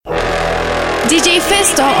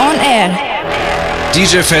DJFESTO on air.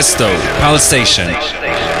 DJFESTO, Pal Station.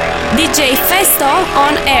 DJFESTO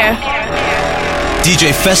on air.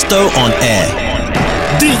 DJFESTO on air.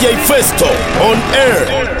 DJFESTO on air.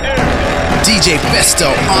 DJFESTO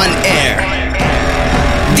on air.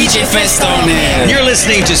 DJFESTO on air. You're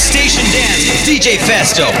listening to Station Dance with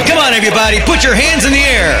DJFESTO. Come on, everybody, put your hands in the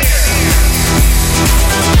air.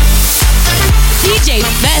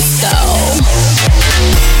 DJFESTO.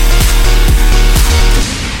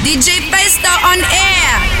 DJFESTO on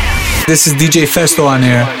air. This is DJFESTO on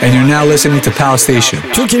air and you're now listening to Pal Station.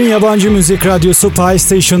 Türkiye'nin yabancı müzik radyosu Pal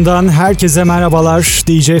Station'dan herkese merhabalar.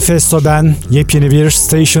 DJFESTO ben. Yepyeni bir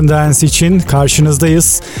Station Dance için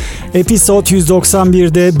karşınızdayız. Episode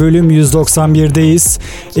 191'de, bölüm 191'deyiz.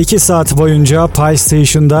 2 saat boyunca Pal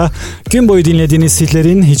Station'da gün boyu dinlediğiniz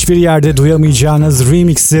hitlerin hiçbir yerde duyamayacağınız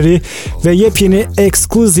remixleri ve yepyeni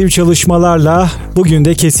ekskluziv çalışmalarla bugün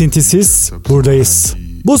de kesintisiz buradayız.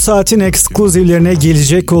 Bu saatin ekskluzivlerine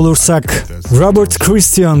gelecek olursak Robert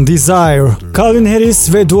Christian Desire, Calvin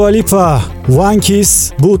Harris ve Dua Lipa One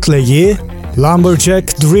Kiss Bootleg'i,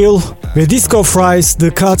 Lumberjack Drill ve Disco Fries The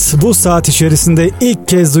Cut bu saat içerisinde ilk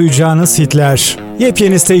kez duyacağınız hitler.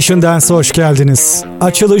 Yepyeni Station Dance'a hoş geldiniz.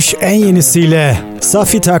 Açılış en yenisiyle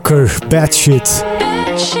Safi Tucker Bad Shit.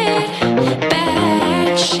 Bad shit,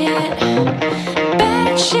 bad shit,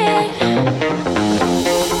 bad shit.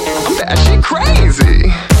 That shit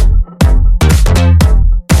crazy.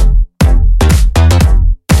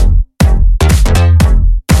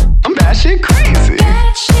 I'm that shit crazy.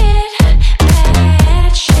 Bad shit,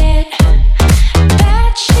 bad shit,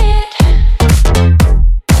 bad shit.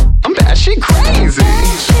 I'm that shit crazy.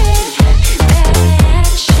 Bad shit, bad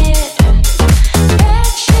shit,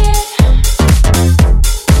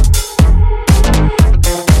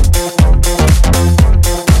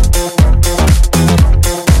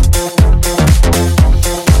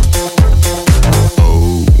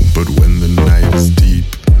 Oh, but when the night is deep,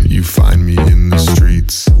 you find me in the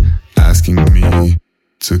streets, asking me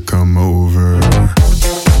to come over.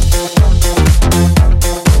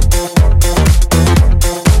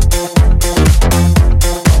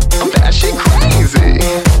 I'm that shit crazy.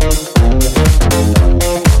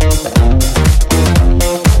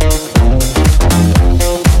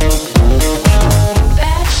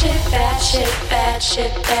 bad shit, bad shit, bad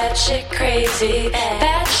shit, bad shit crazy.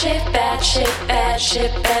 Bad shit, bad shit, bad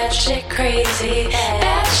shit, bad shit crazy.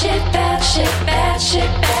 Bad shit, bad shit, bad shit,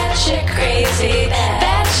 bad shit crazy.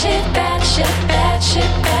 Bad shit, bad shit, bad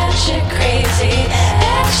shit, bad shit crazy.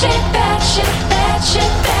 Bad shit, bad shit, bad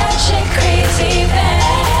shit, bad shit crazy.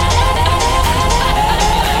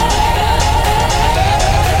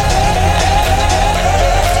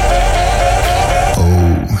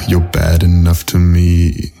 Oh, you're bad enough to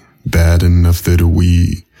me, bad enough that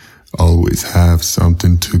we always have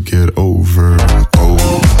something to get over. Oh,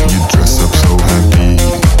 you dress up so happy,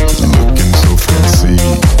 looking so fancy.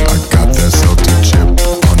 I got that salted chip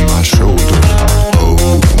on my shoulder.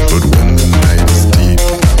 Oh, but when the night is deep,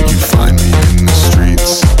 you find me in the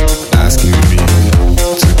streets, asking me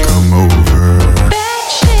to come over. Bad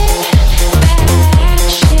shit, bad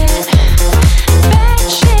shit, bad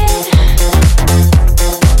shit.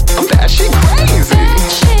 I'm that shit crazy.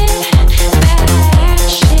 Bad shit, bad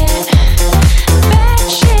shit, bad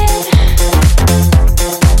shit.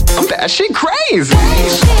 I'm that shit crazy. Bad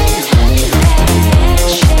shit,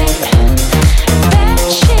 bad shit,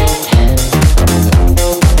 bad shit.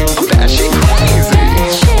 I'm that shit crazy. Bad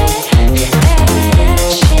shit,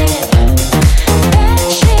 bad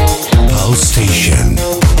shit, bad shit. Pal Station.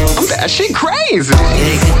 I'm that shit crazy.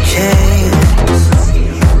 Take a chance.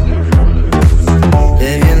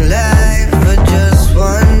 Live your life for just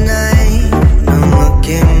one night. I'm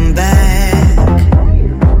looking back.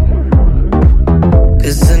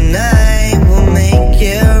 'Cause tonight will make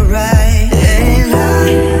you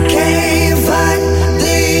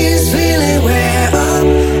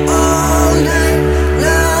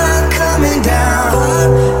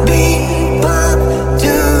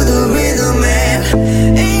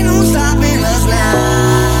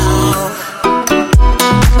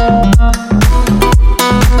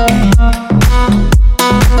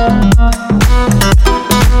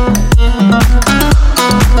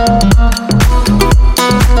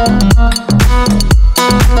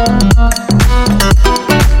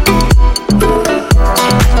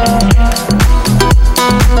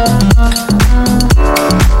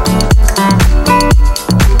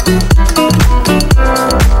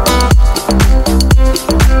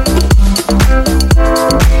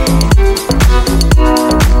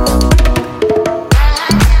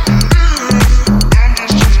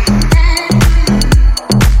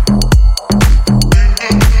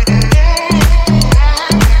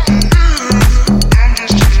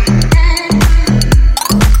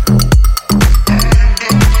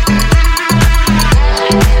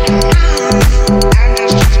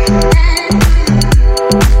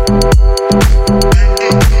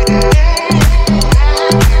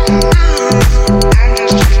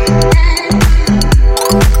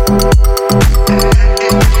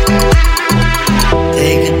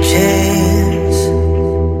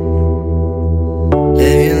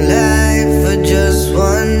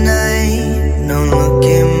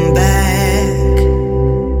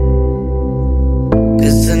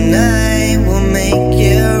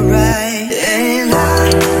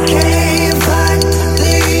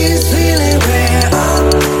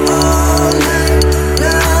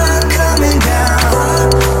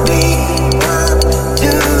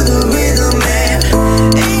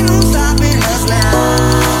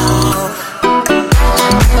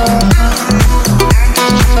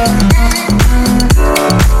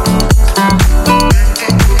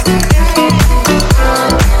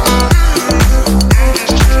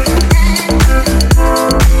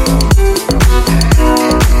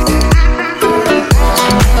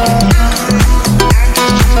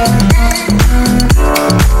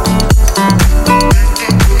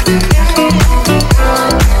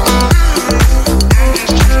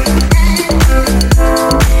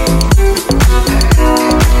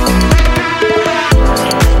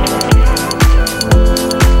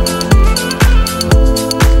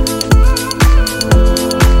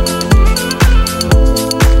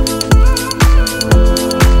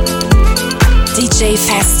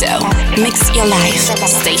makes your life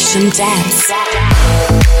station dance.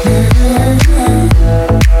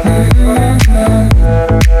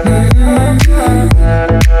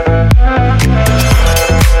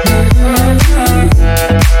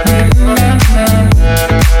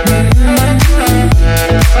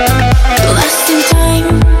 Lost in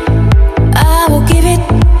time, I will give it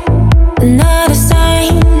another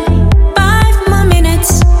sign. 5 more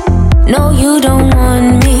minutes. No, you don't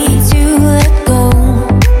want me to let go,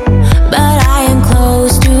 but I am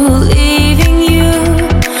close to leaving you.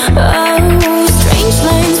 Oh, strange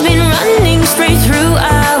lines been running straight through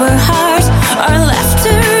our hearts. Our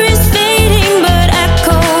laughter is fading, but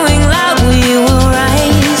echoing loud. We will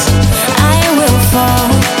rise, I will fall.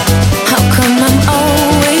 How come I'm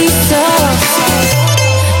always so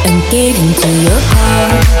and get into your car?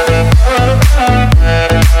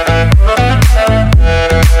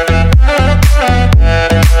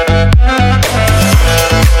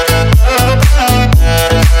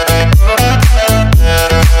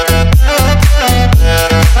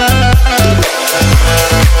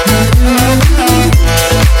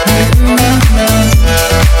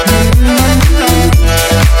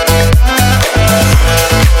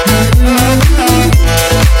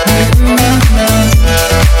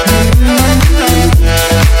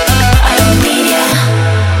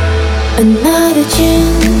 Another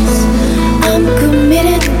chance, I'm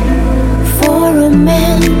committed for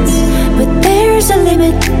romance, but there's a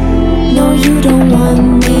limit. No, you don't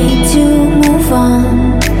want me to move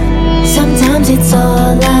on. Sometimes it's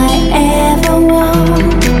all I ever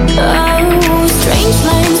want. Oh, strange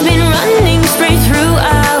lines been running straight through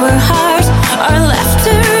our hearts. Our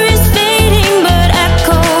laughter is fading, but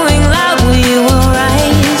echoing loud. We will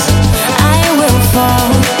rise, I will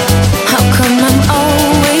fall. How come I'm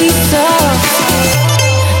always so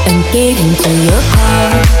and get into your car?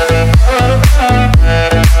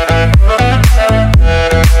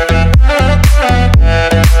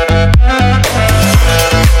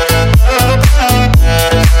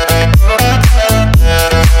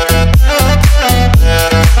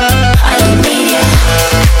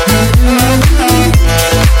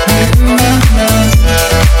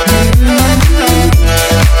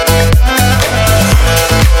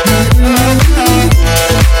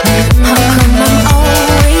 How come I'm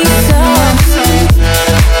always so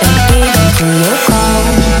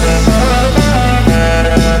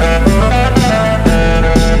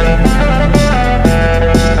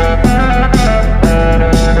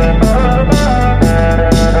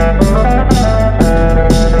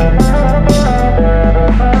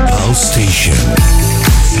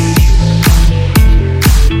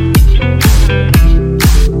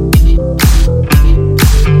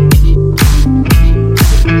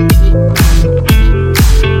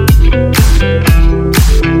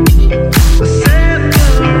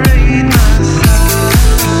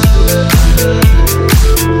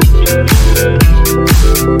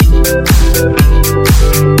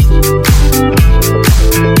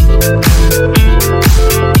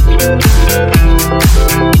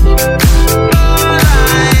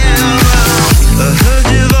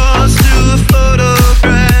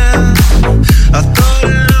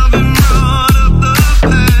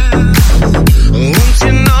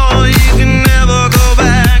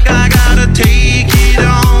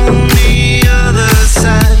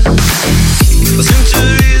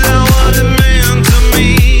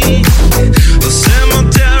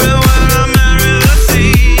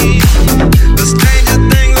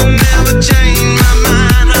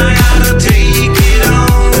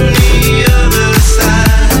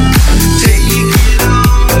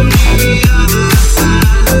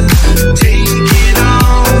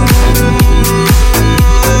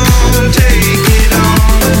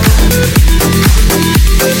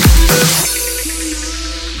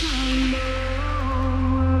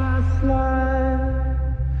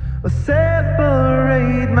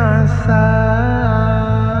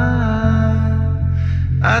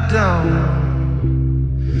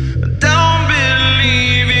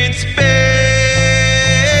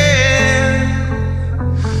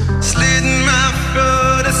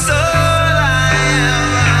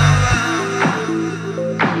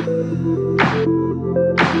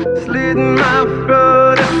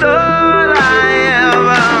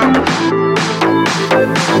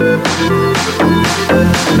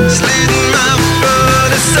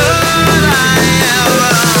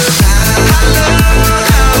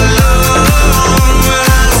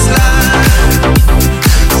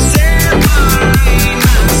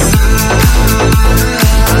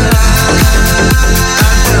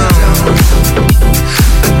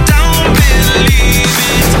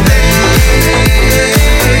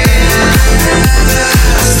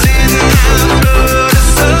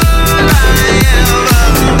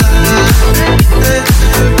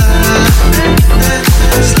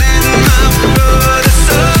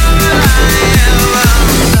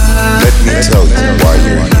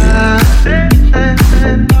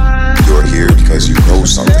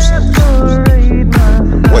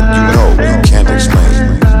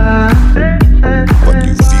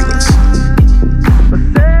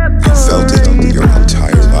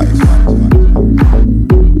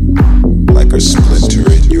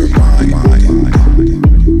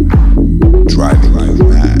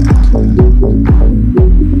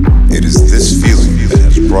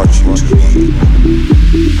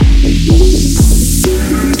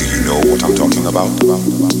Do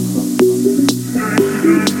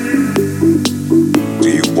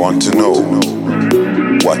you want to know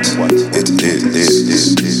what it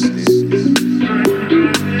is?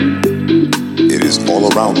 It is all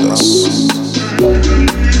around us.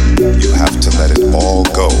 You have to let it all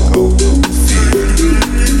go.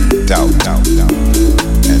 Fear, doubt,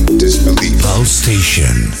 and disbelief. Pulse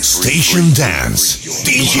Station Dance,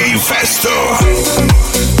 DJFESTO.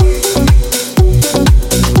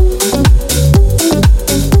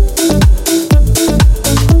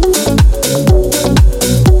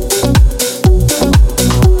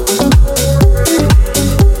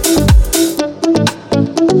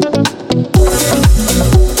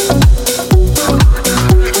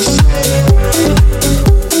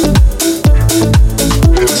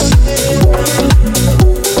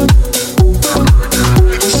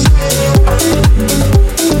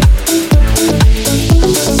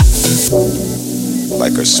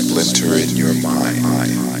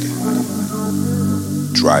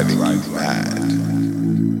 Driving you mad.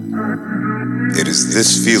 It is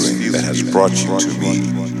this feeling that has brought you to me.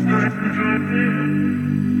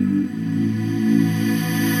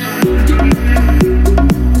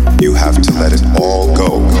 You have to let it all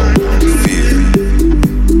go.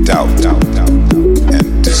 Fear, doubt,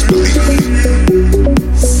 and disbelief.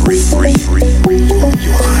 Free,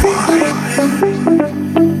 you are mine.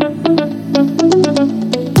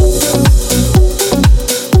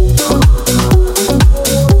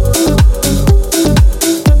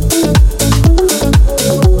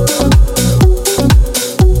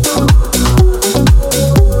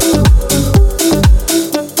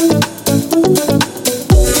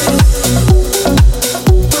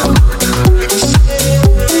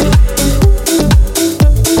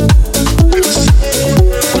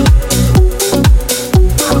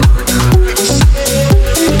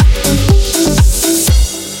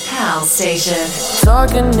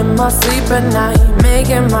 Talking in my sleep at night,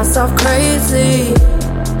 making myself crazy.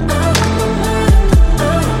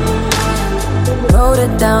 Wrote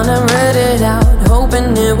it down and read it out,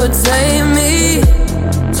 hoping it would save me.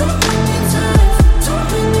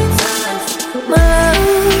 My love,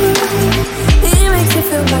 he makes me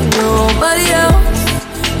feel like nobody else.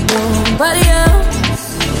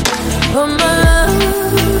 But my love,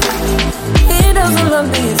 he doesn't love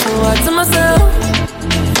me, so I to myself.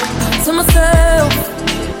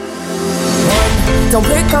 One, don't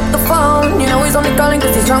pick up the phone, you know he's only calling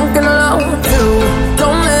cause he's drunk and alone. Two,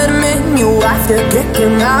 don't let him in, you have to kick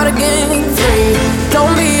him out again. Three,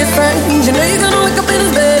 don't be his friend, you know you're gonna wake up in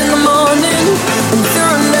his bed in the morning. And if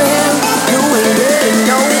you're under him, you ain't getting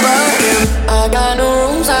over him. I got no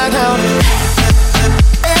rules, I count.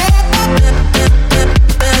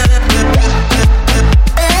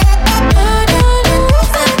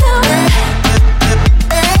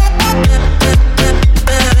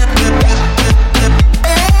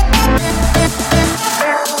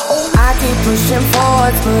 Pushing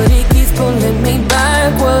forwards, but he keeps pulling me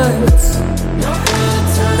backwards. No.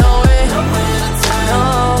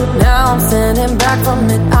 Now I'm standing back from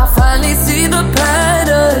it, I finally see the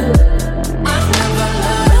pattern. My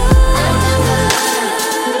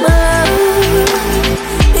love,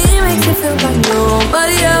 he makes me feel like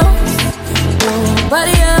nobody else.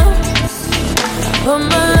 But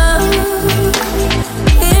my love,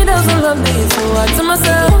 he doesn't love me, so I to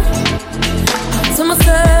myself.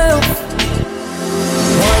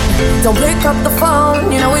 One, don't pick up the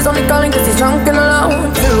phone, you know he's only calling cause he's drunk and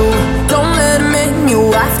alone. Two, don't let him in,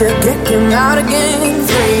 you have to kick him out again.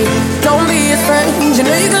 Three, don't be his friend, you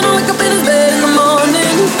know you're gonna wake up in his bed in the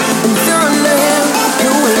morning. And if you're under him,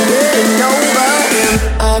 you ain't getting over him.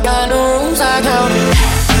 I got no rules, I count.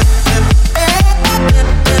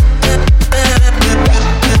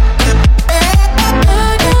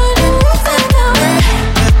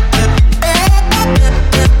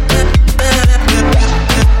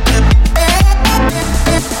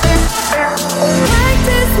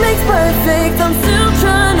 I'm still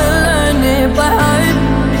trying to learn it by heart.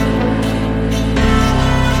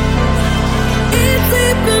 Eat,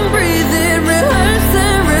 sleep and breathe it, rehearse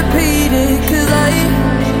and repeat it. Cause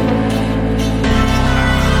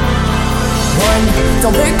One,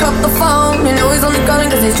 don't pick up the phone, you know he's only calling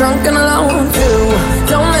cause he's drunk and alone. Two,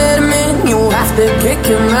 don't let him in, you have to kick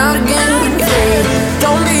him out again. Three,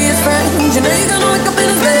 don't be his friend, you know you're gonna wake up in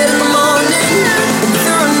his bed in the morning. And if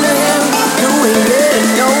you're under him, you ain't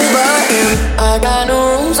getting over him. I got no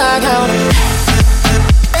rules, I count.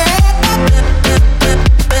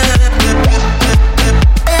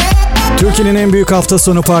 Türkiye'nin en büyük hafta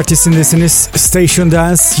sonu partisindesiniz. Station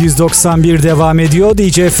Dance 191 devam ediyor.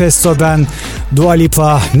 DJFESTO ben. Dua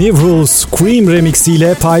Lipa, New Rules, Cream Remix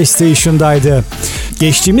ile Pie Station'daydı.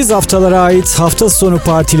 Geçtiğimiz haftalara ait hafta sonu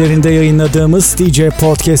partilerinde yayınladığımız DJ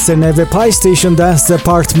podcastlerine ve Pie Station Dance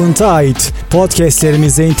Department'a ait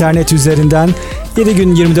podcastlerimize internet üzerinden 7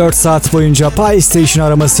 gün 24 saat boyunca Pie Station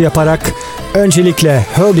araması yaparak öncelikle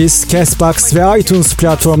Herdis, Castbox ve iTunes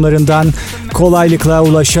platformlarından kolaylıkla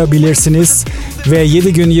ulaşabilirsiniz ve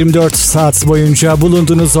 7 gün 24 saat boyunca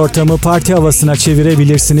bulunduğunuz ortamı parti havasına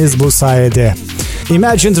çevirebilirsiniz bu sayede.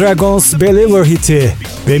 Imagine Dragons Believer hiti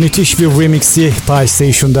ve müthiş bir remixi Pie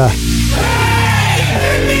Station'da.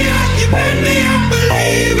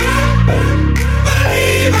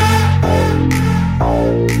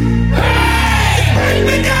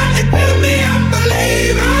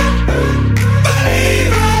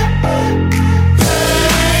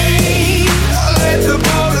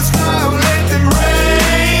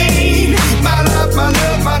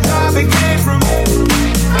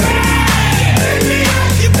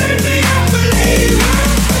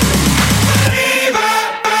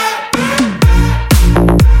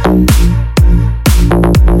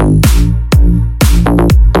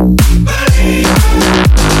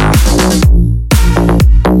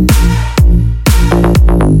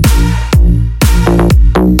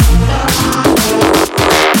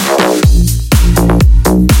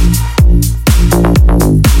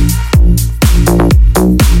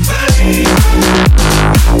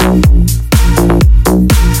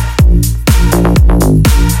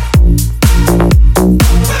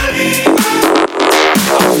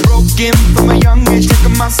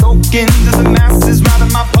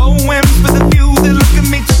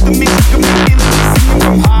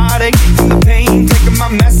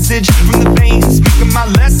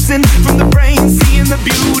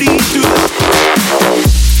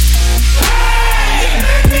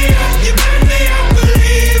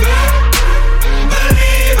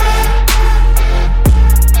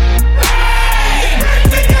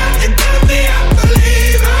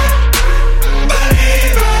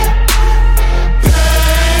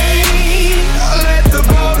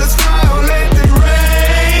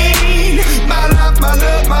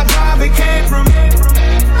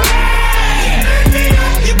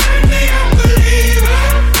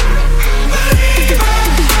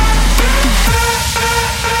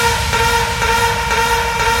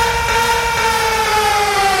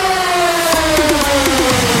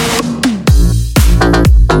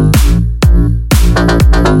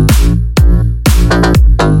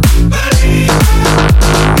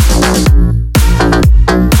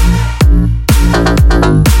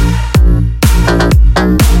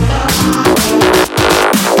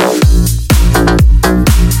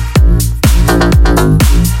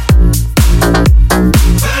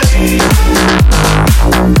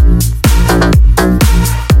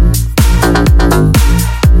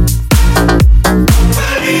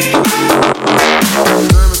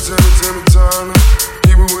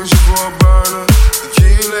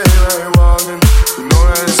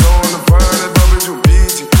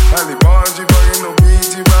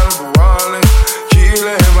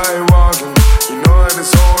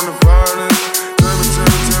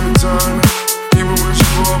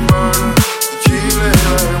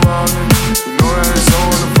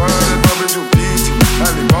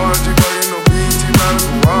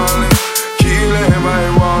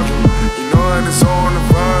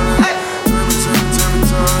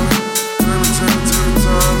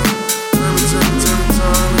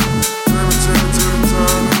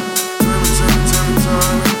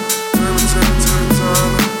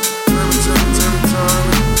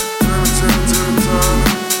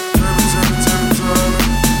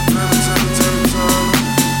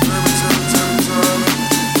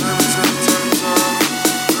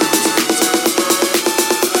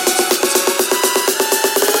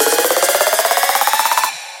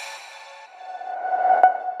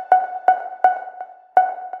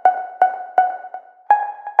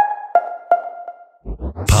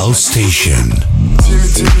 Station.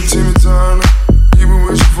 Timmy Turner, people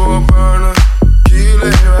wishing for a burner. Key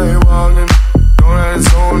lay right walking. Know that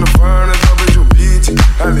it's on the furnace, up your BT.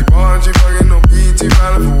 Ali Bargy, fucking no BT,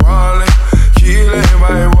 valid for wallet. Key lay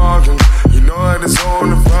right walking. You know that it's on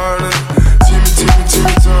the furnace.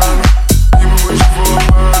 Timmy Turner, people wishing for a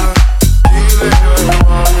burner. Key lay right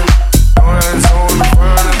walking. Know that it's on the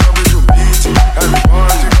furnace, up your BT. Ali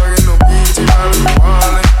Bargy, fucking no BT, valid for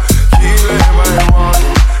wallet. Key lay right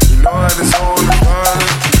walking. Know that it's on the fire.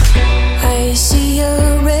 I see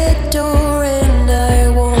a red door and I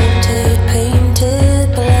want it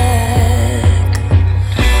painted black.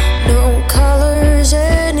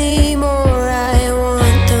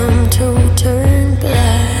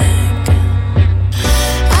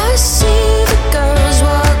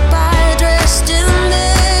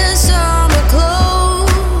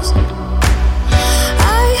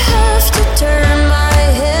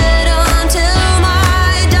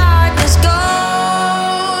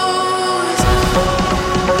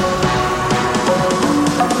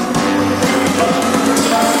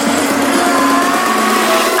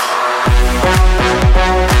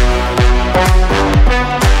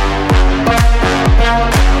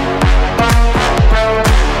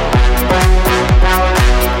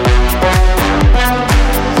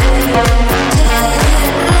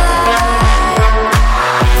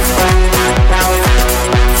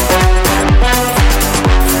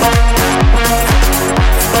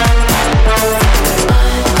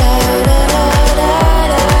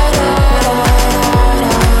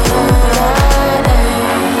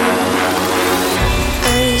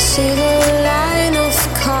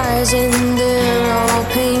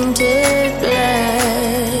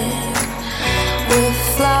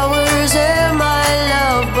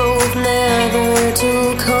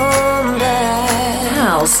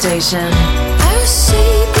 Pulse Station. I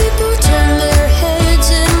see people turn their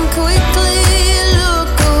heads and quickly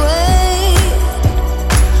look away.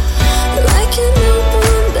 Like a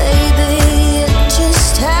newborn baby, it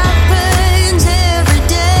just happens every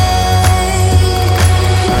day.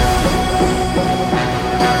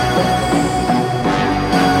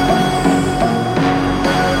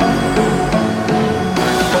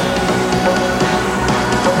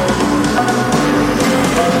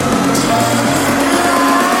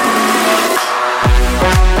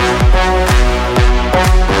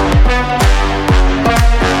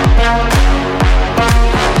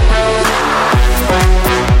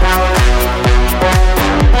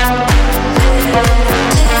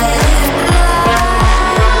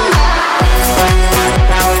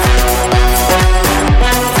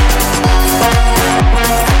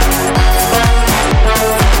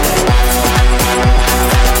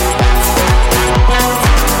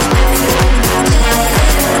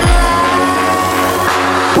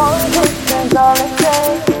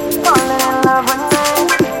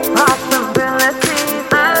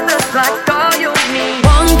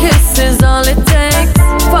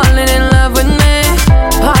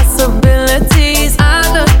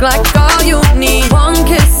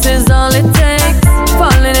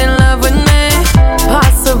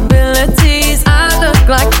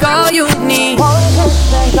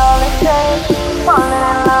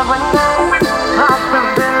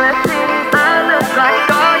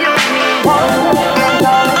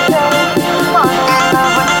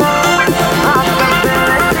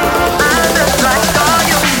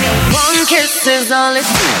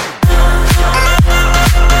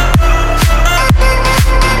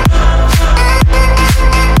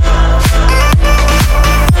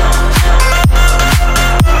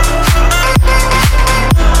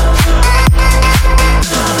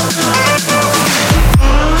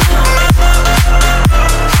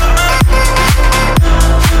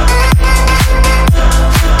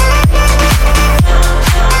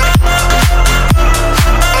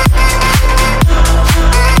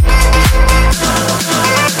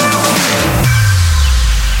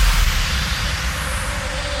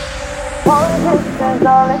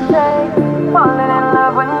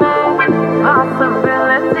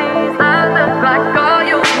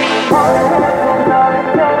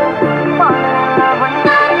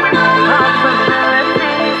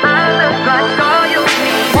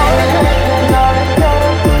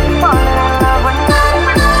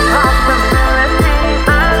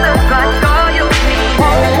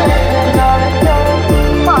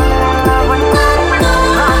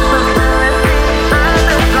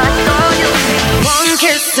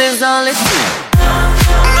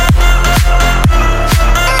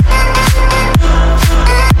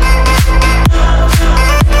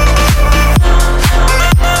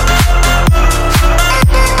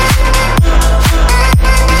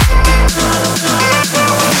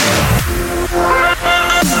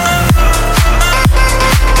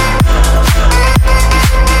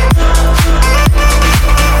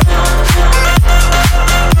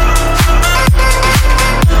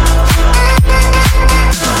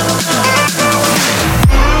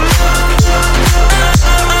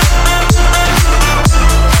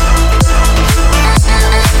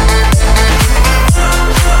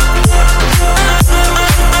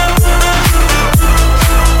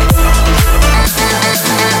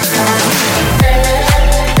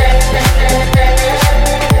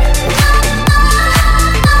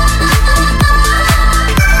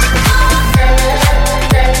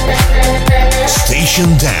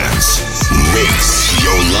 Station Dance makes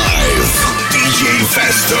your life.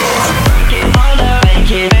 DJFESTO. Work it harder,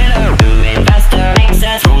 make it better, do it faster, makes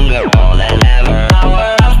us stronger, more than ever.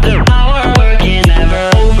 Hour after hour, work is never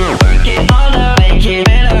over. Work it harder, make it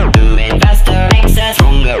better, do it faster, makes us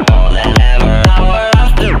stronger, more than ever. Hour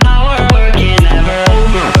after hour, work is never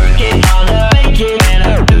over. Work it harder, make it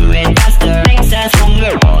better, do it faster, makes us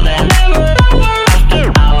stronger, more than ever. Hour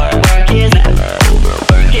after hour, work is never over.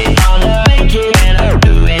 Work it harder, make it better,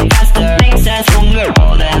 do it faster, makes us stronger,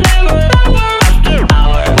 more than ever. Hour after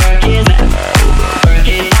hour, work is never over.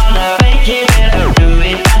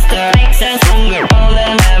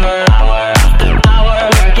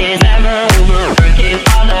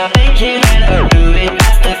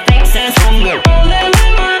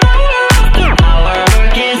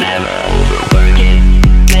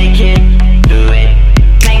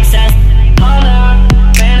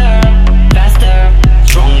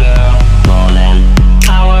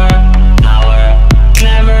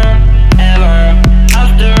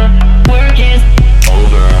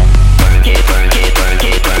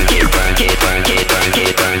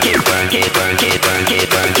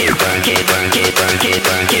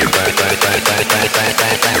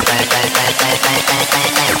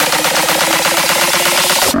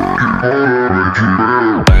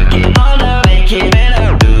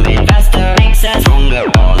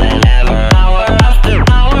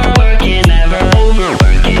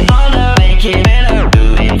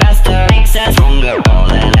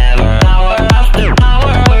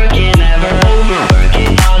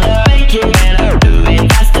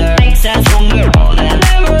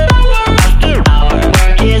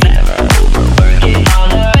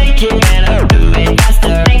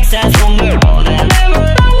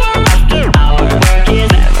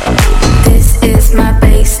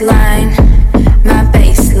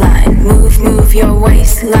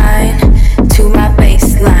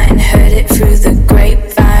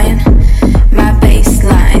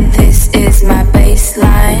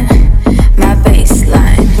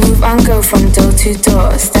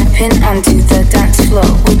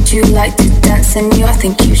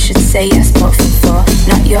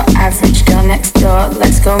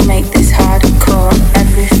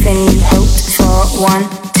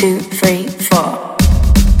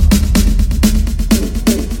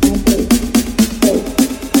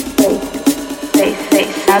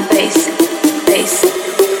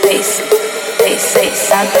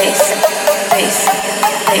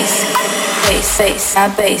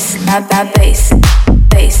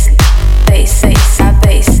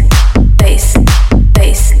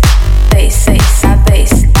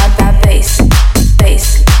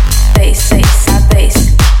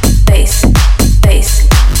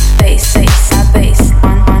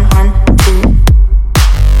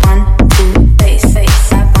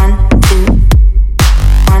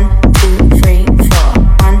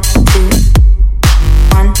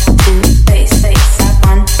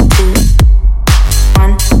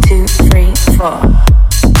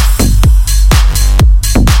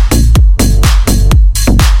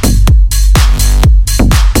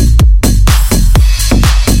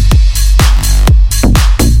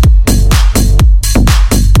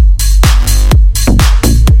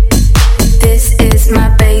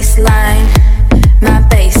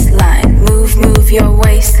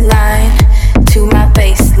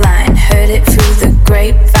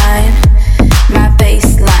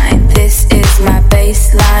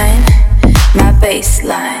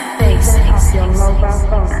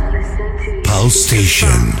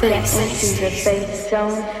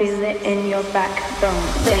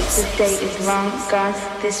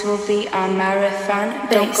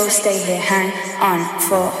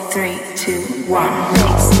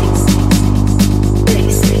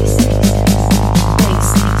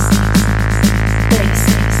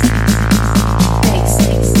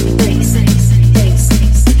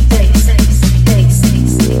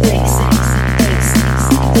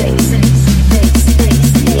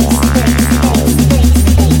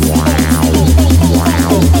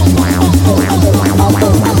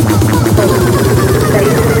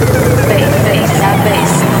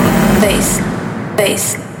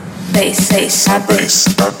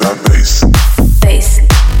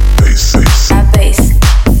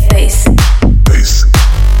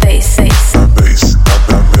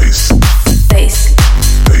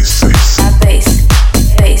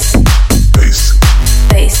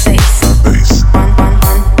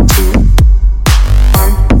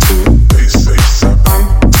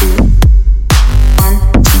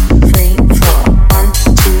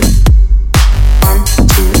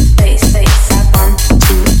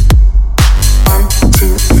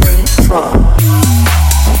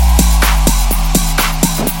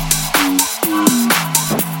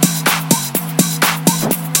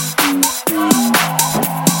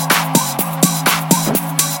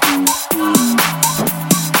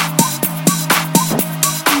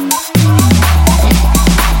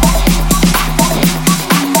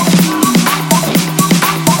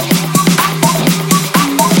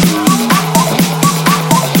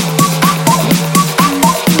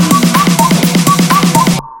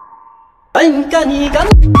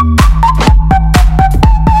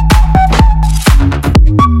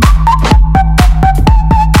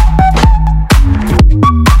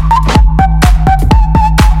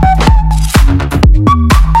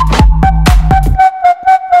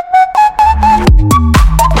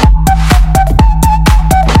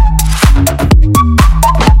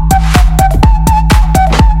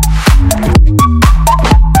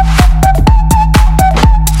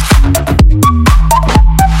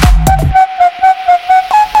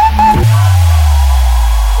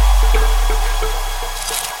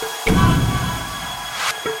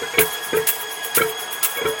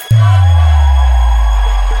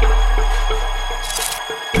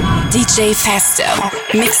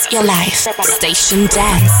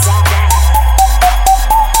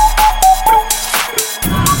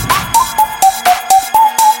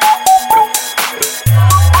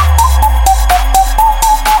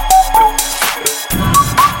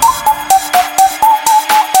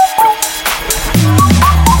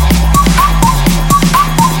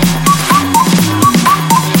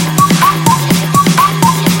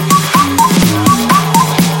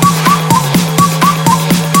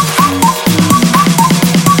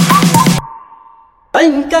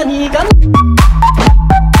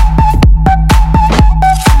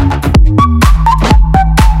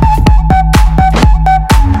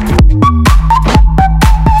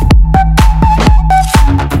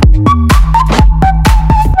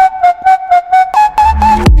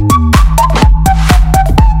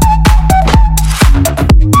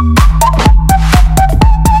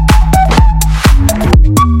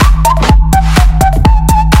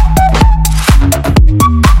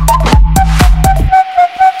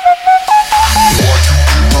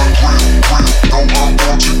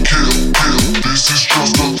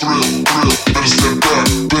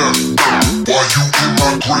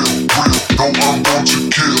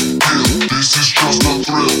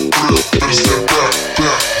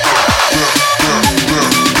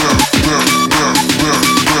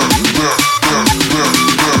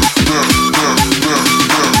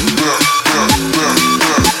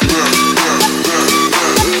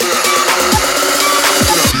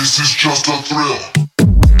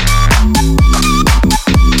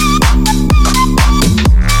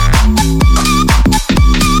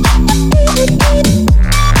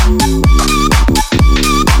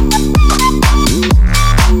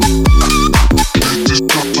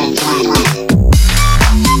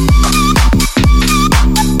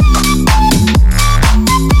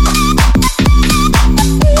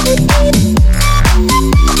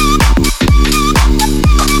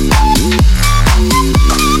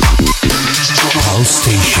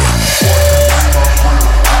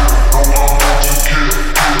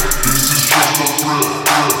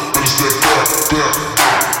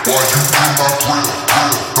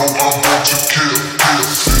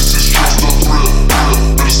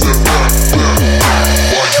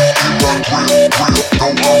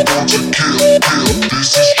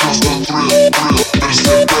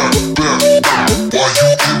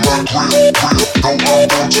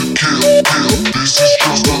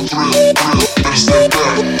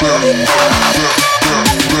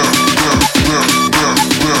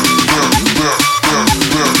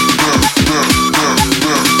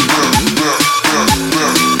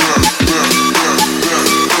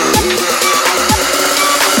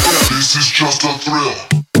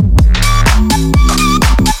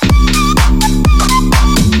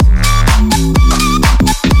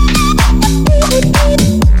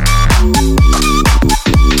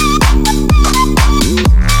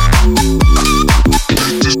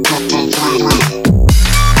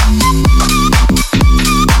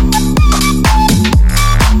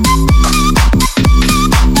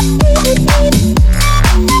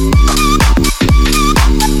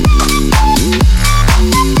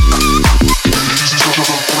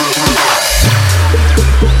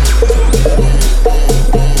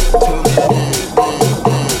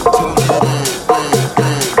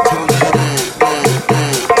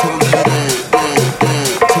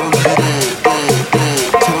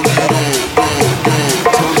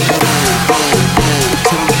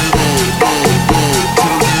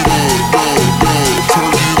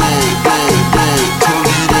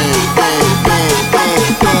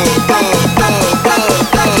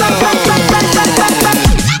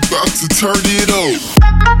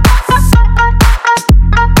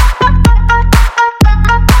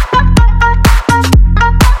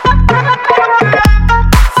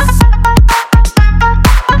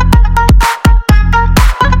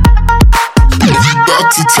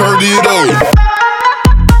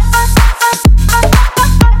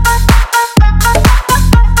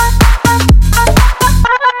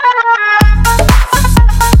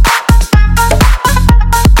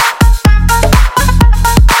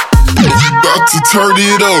 Turn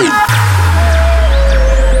it up.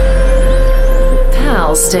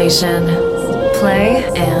 PAL Station. Play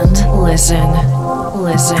and listen.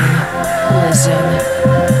 Listen. Listen.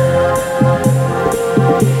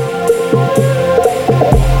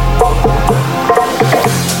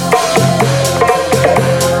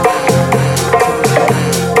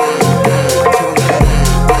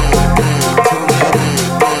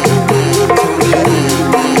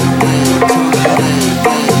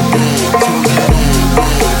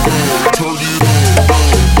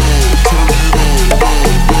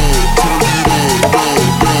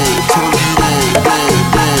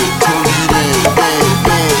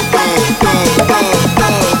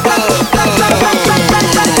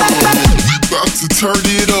 Turn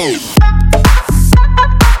it up.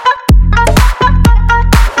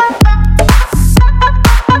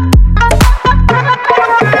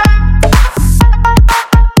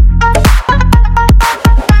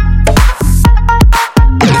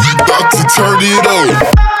 About to turn it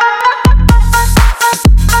up.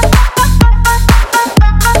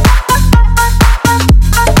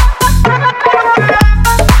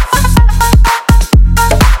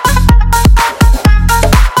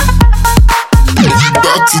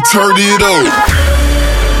 Turn it up.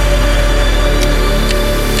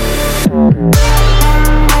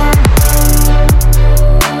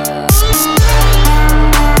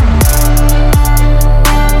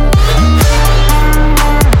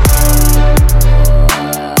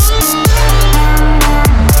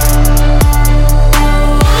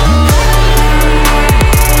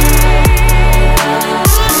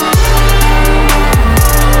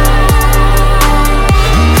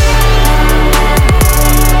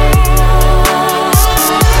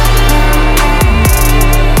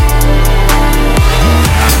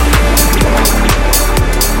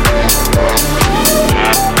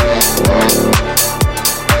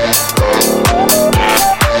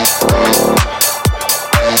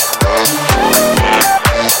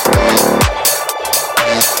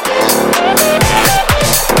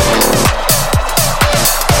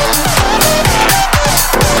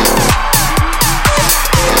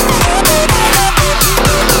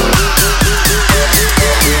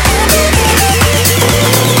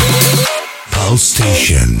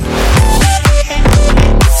 Station.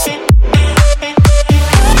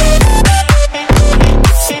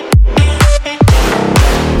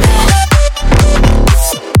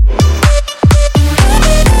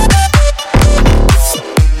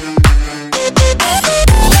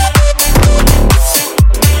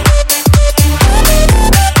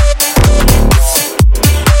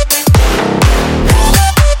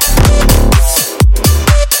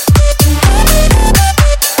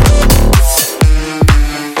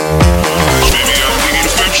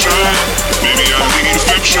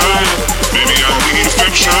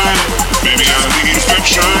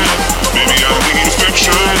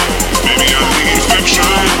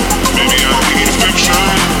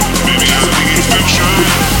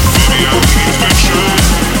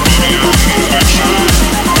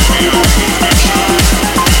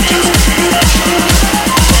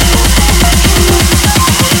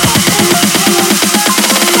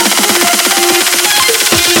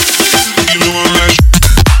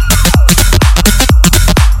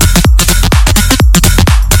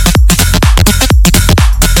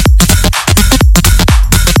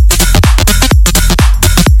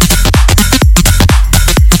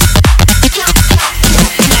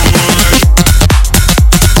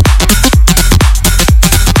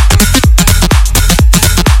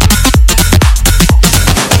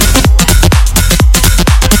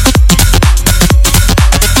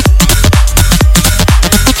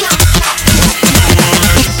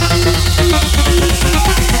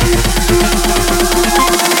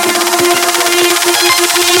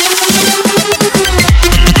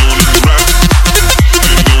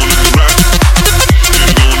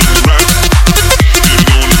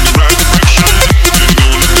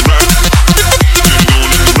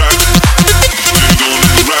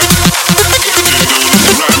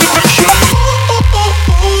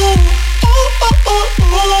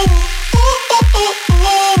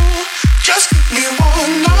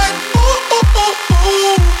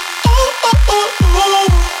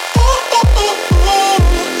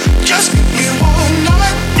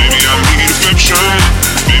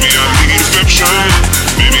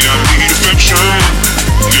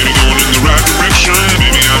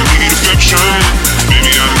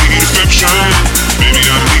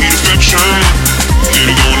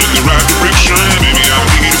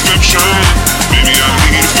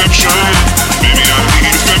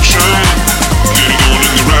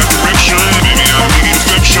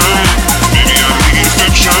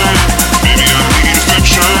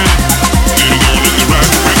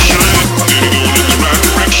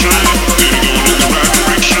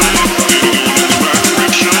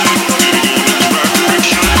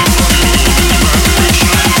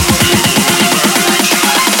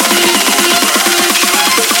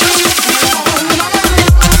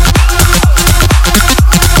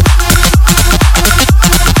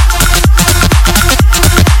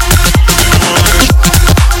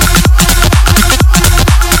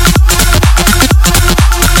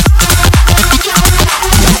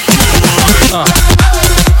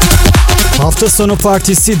 Hafta sonu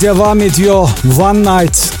partisi devam ediyor. One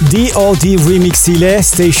Night DOD Remix ile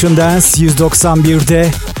Station Dance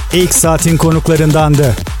 191'de ilk saatin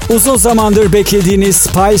konuklarındandı. Uzun zamandır beklediğiniz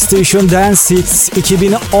Spy Station Dance Hits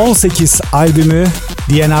 2018 albümü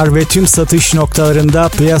DNR ve tüm satış noktalarında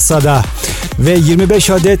piyasada. Ve 25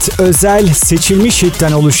 adet özel seçilmiş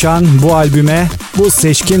hitten oluşan bu albüme bu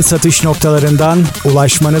seçkin satış noktalarından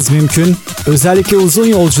ulaşmanız mümkün. Özellikle uzun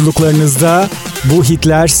yolculuklarınızda bu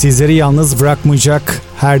hitler sizleri yalnız bırakmayacak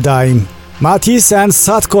her daim. Matisse and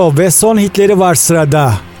Satko ve son hitleri var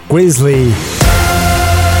sırada. Grizzly.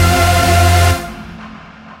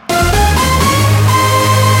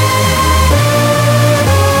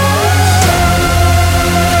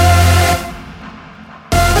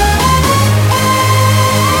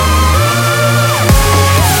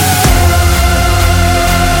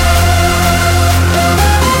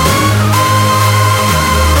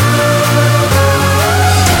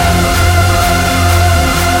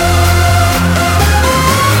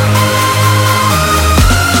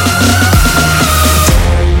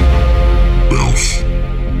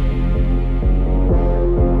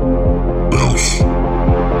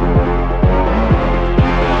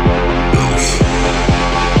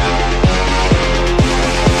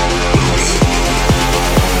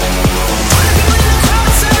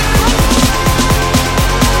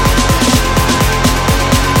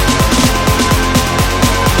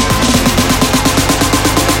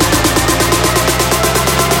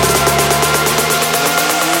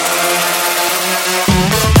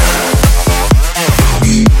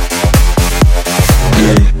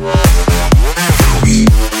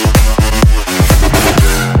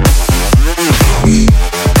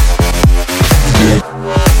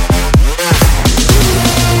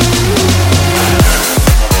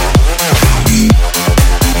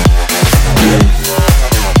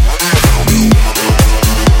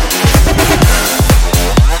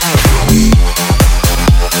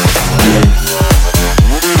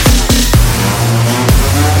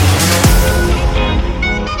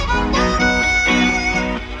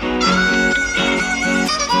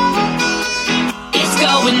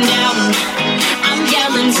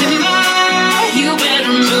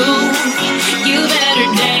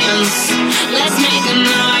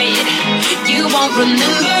 remember,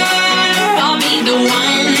 I'll be the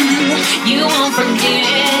one you won't forget.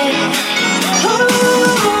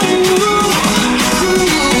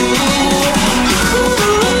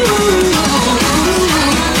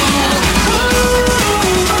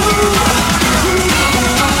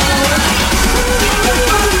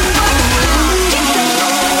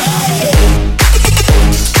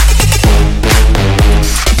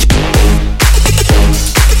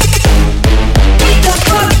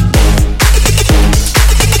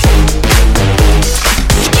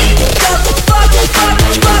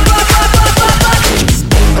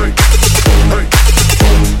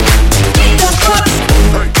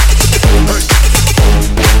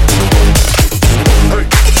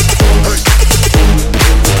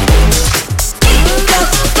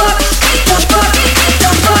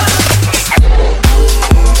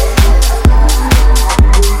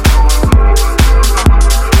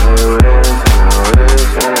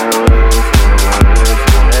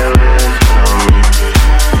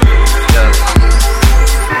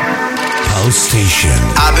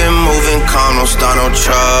 I've been moving calm, don't start no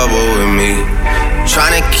trouble with me.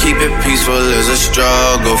 Trying to keep it peaceful is a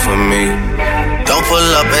struggle for me. Don't pull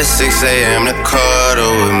up at 6 a.m. to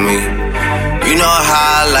cuddle with me. You know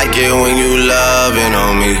how I like it when you loving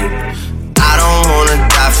on me. I don't wanna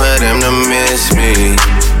die for them to miss me.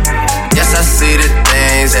 Yes, I see the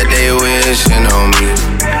things that they wishing on me.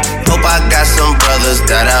 Hope I got some brothers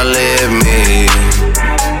that outlive me.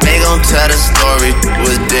 They gon' tell the story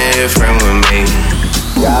was different with me.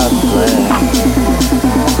 God's plan,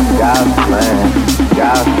 God's plan,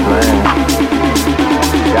 God's plan,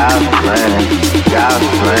 God's plan, God's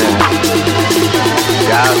plan,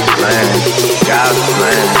 God's plan, God's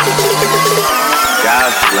plan,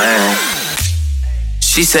 God's plan.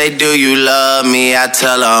 She say, do you love me? I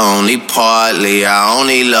tell her only partly. I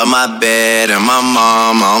only love my bed and my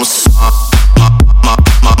mom. I'm sorry.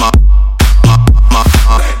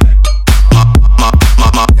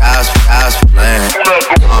 God's plan.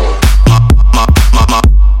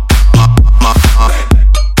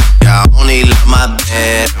 Yeah, I only love my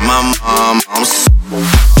bed and my mom. I'm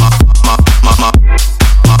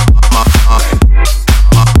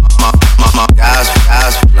God's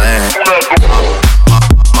plan.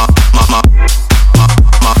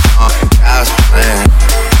 God's plan.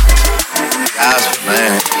 God's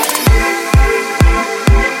plan.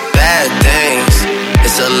 Bad things.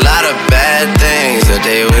 It's a lot of bad things that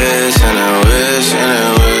they wish and they wish and they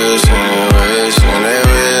wish and they wish and they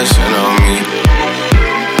wishing on me.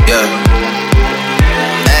 Yeah.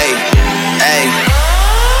 Hey, hey.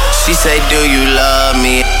 She say, do you love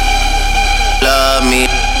me? Love me.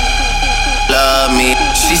 Love me.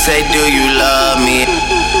 She say, do you love me?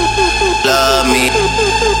 Love me.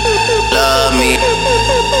 Love me.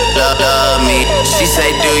 Love me. She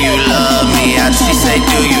say, do you love me? She say,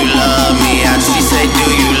 do you love me? She say, do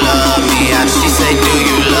you love me? She say, do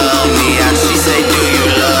you love me? She say, do you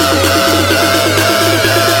love, love, love, love,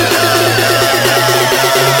 love, love.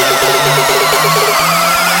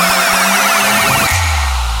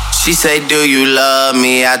 She say, do you love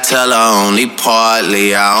me? I tell her only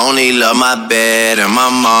partly. I only love my bed and my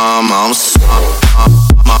mom. I'm sorry.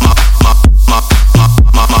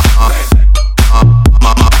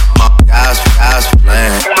 God's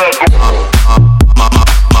plan.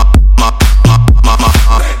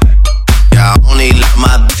 Yeah, I only love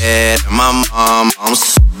my bed and my mom. I'm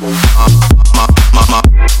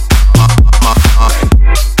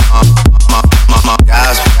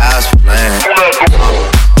God's plan.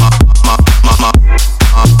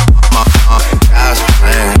 God's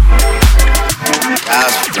plan.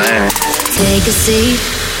 God's plan. Take a seat,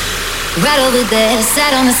 right over there.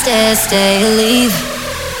 Sat on the stairs, stay or leave.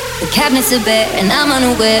 The cabinets are bare and I'm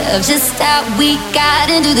unaware of just how we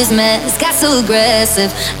got into this mess. Got so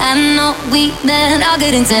aggressive, I know we meant all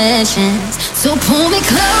good intentions. So pull me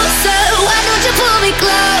closer, why don't you pull me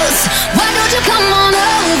close? Why don't you come on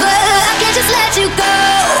over? I can't just let you go.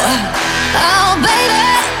 Oh baby,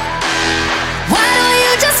 why don't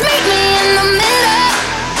you just meet me in the middle?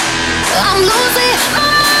 I'm losing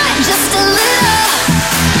my mind just a little.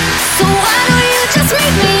 So why don't you just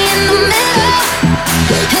meet me in the middle?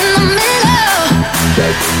 In the middle,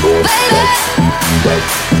 baby.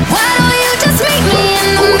 Why don't you just meet me in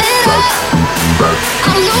the middle?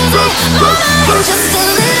 I'm losing my mind just a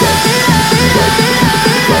little.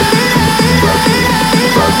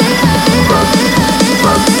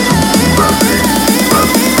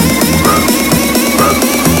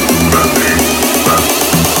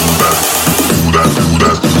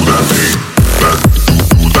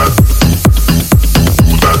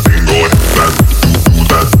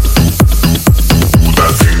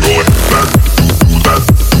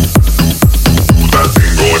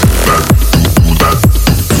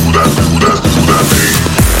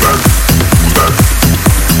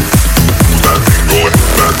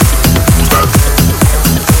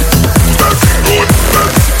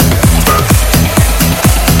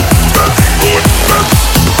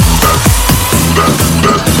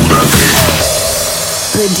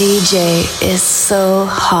 DJ is so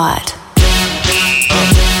hot.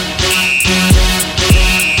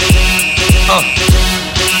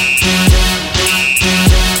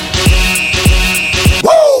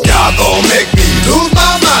 Y'all gon' make me lose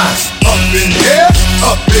my mind. Up in here,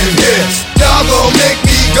 up in here. Y'all gon' make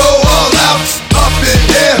me go all out. Up in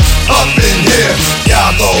here, up in here.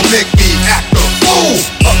 Y'all gon' make me act a fool.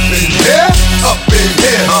 Up in here, up in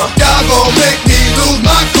here. Y'all gon' make me lose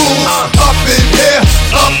my cool. Up in here,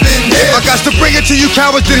 up in here. If I got to bring it to you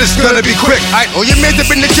cowards, then it's gonna be quick. Aight, all your men have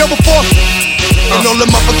been to jail before. And all the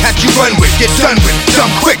motherfuckers you run with, get done with,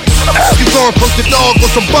 jump quick. You gon' post the dog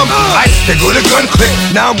with some bump. Aight, they go to gun click.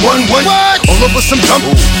 Now I'm 1-1. All over some dump.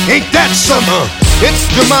 Ain't that something? It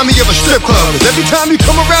remind me of a strip club. Cause every time you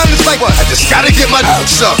come around, it's like, what? I just gotta get my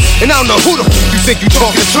dukes up. And I don't know who the f you think you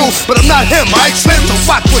talking to, but I'm not him, aight? Slim, so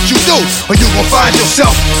watch what you do, or you gon' find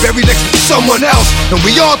yourself buried next to someone else. And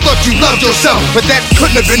we all thought you loved yourself, but that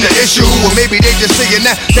couldn't have been the issue. Or maybe they just saying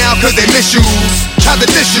that now cause they miss you. Try to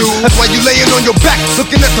diss you, that's why you laying on your back,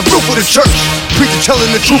 looking at the roof of the church. Preacher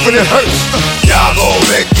telling the truth and it hurts. Y'all gon'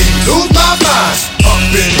 make me lose my mind. Up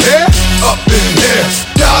in here, up in here.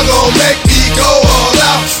 Y'all gon' make me go all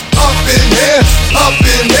out. Up in here, up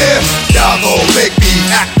in here. Y'all gon' make me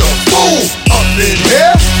act a fool. Up in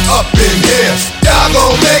here, up in here. Y'all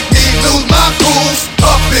gon' make me lose my cool.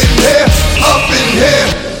 Up in here, up in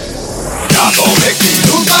here. Y'all gon' make me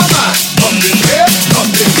lose my mind. Up in here,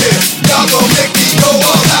 up in here. Y'all gon' make me go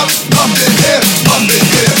all out. Up in here, up in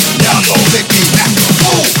here. Y'all gon' make me act a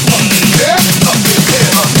fool. Up in here, up in here.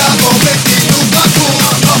 Y'all gon' make me lose my cool.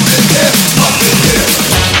 Up in here, up in here.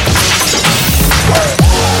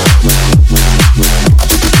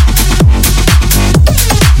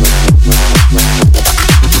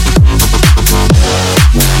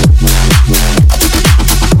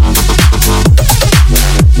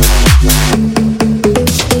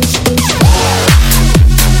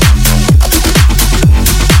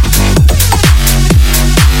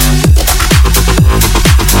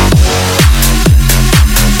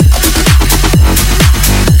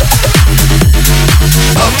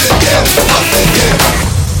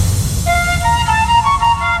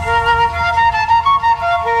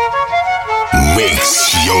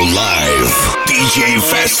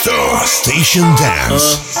 DJFESTO Station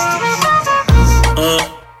Dance.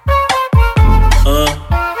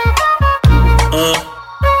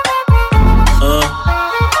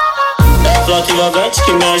 Flota envolvente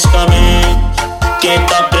que mexe com a mente. Quem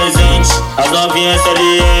tá presente, as novinhas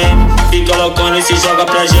LM. Fica loucona e se joga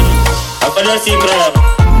pra gente. Vai fazer assim pra ela.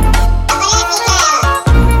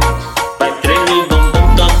 Vai tremer o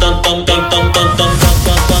bumbum, tam tam tam tam tam tam tam.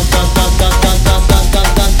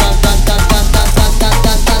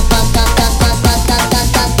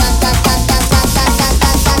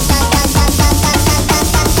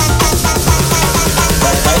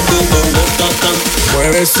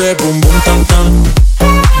 Mueve ese bum bum tam tam.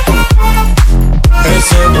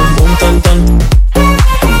 Ese bum bum tam tam.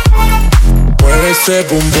 Mueve ese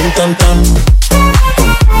bum bum tam tam.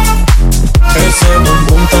 Ese bum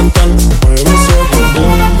bum tam tam. Mueve ese bum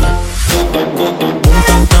bum bum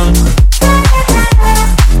tam tam.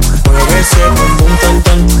 Mueve ese bum bum tam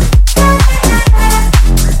tam.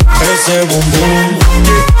 Ese bum bum.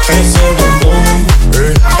 Ese bum bum.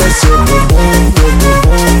 Ese bum bum.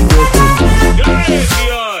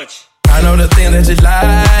 I know the thing that you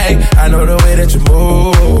like, I know the way that you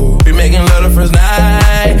move. Be making love the first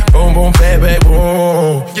night, boom boom bad bad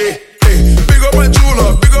boom. Yeah, hey, big up my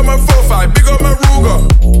jeweler, big up my 4-5, big up my Ruger.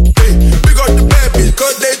 Hey, big up the bad bitch,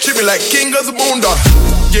 cause they treat me like king of the boondock.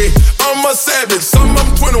 Yeah, I'm a savage, some of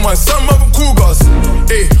them 21, some of them cougars.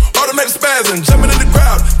 Hey, automatic spasm, jumping in the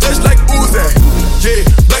crowd, just like Uzi. Yeah,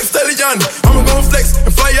 Black Stallion, I'ma go flex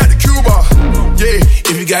and fly out to Cuba. Yeah,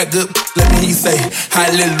 if you got good, let me hear you say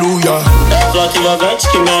hallelujah. Flota envolvente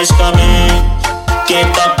que mexe com a mente. Quem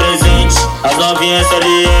tá presente, as novinhas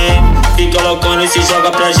LM. Fica loucona e se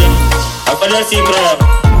joga pra gente. Vai fazer assim pra ela.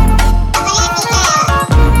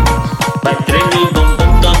 Vai tremer o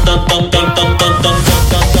bumbum, tam tam tam tam tam tam tam.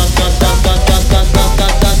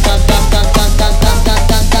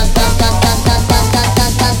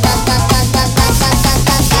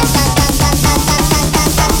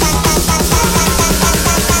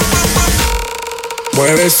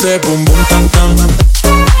 Mueve ese bum bum tam tam.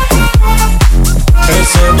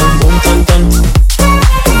 Ese bum bum tam tam.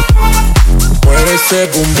 Mueve ese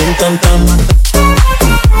bum bum tam tam.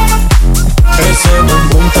 Ese bum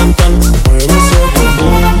bum tam tam. Mueve ese bum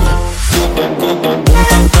bum. Bum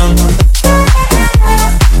tam tam.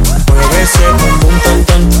 Mueve ese bum bum tam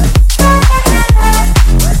tam.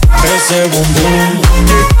 Ese bum bum.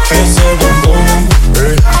 Ese bum bum.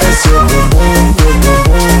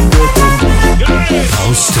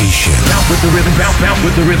 Pulse Station. Bounce with the rhythm, bounce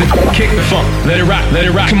with the rhythm. Kick the funk, let it rock, let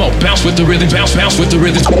it rock. Come on, bounce with the rhythm, bounce with the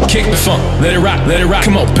rhythm. Kick the funk, let it rock, let it rock.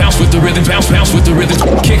 Come on, bounce with the rhythm, bounce with the rhythm.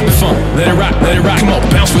 Kick the funk, let it rock, let it rock. Come on,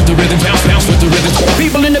 bounce with the rhythm, bounce with the rhythm.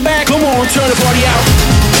 People in the back, come on, turn the party out.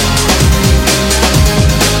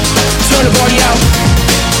 Turn the party out.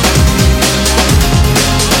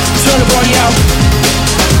 Turn the party out.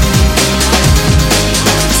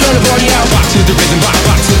 Turn the party out. Rock to the rhythm,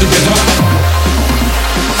 rock to the rhythm.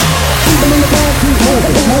 People in the bar keep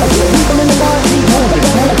moving. People in the bar keep moving.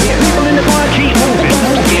 People in the bar keep moving.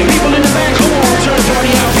 People in the back, come on, turn the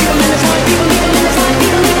party out. People in the front, people in the front,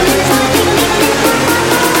 people in the front, people in the front.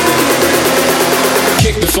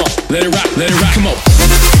 Kick the funk, let it rock, come on.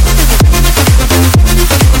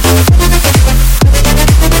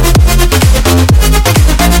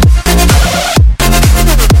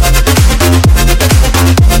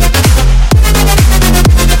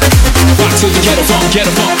 Rock to the ghetto funk,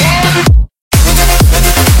 ghetto funk.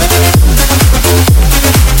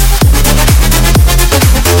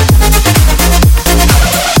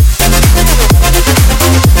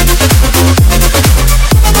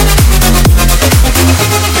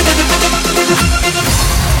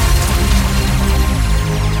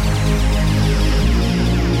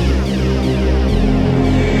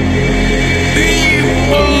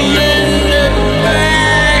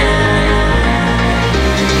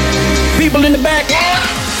 People in the back.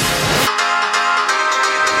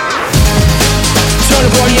 Turn the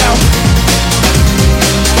party out.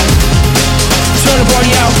 Turn the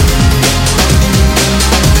party out.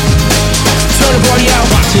 Turn the party out.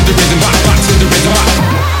 Rock to the rhythm, rock to the rhythm, rock.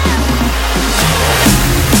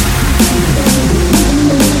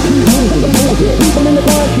 People in the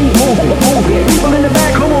bar keep moving. People in the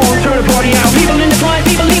back, come on, turn the party out. People in the front,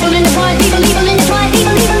 people in the front, people in the front,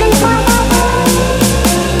 people in the front.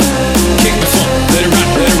 Kick the funk, let it rock,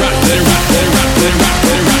 let it rock, let it rock, let it rock,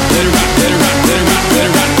 let it rock, let it rock, let it rock, let it rock, let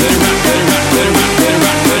it rock, let it rock, let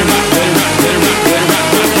it rock, let it rock, let it rock, let it rock, let it rock, let it rock, let it rock, let it rock, let it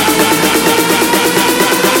rock.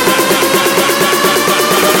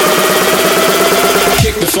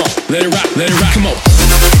 Kick the funk, let it rock, come on.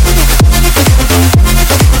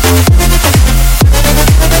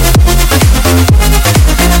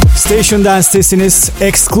 Station Dance'tesiniz.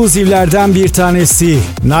 Ekskluzivlerden bir tanesi.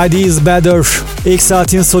 Nadies Better. İlk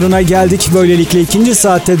saatin sonuna geldik. Böylelikle ikinci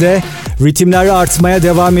saatte de ritimler artmaya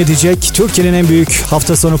devam edecek. Türkiye'nin en büyük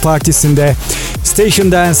hafta sonu partisinde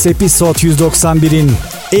Station Dance Episode 191'in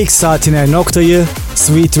ilk saatine noktayı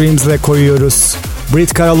Sweet Dreams'le koyuyoruz.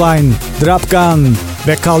 Brit Caroline, Drop Gun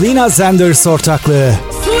ve Kalina Zenders ortaklığı.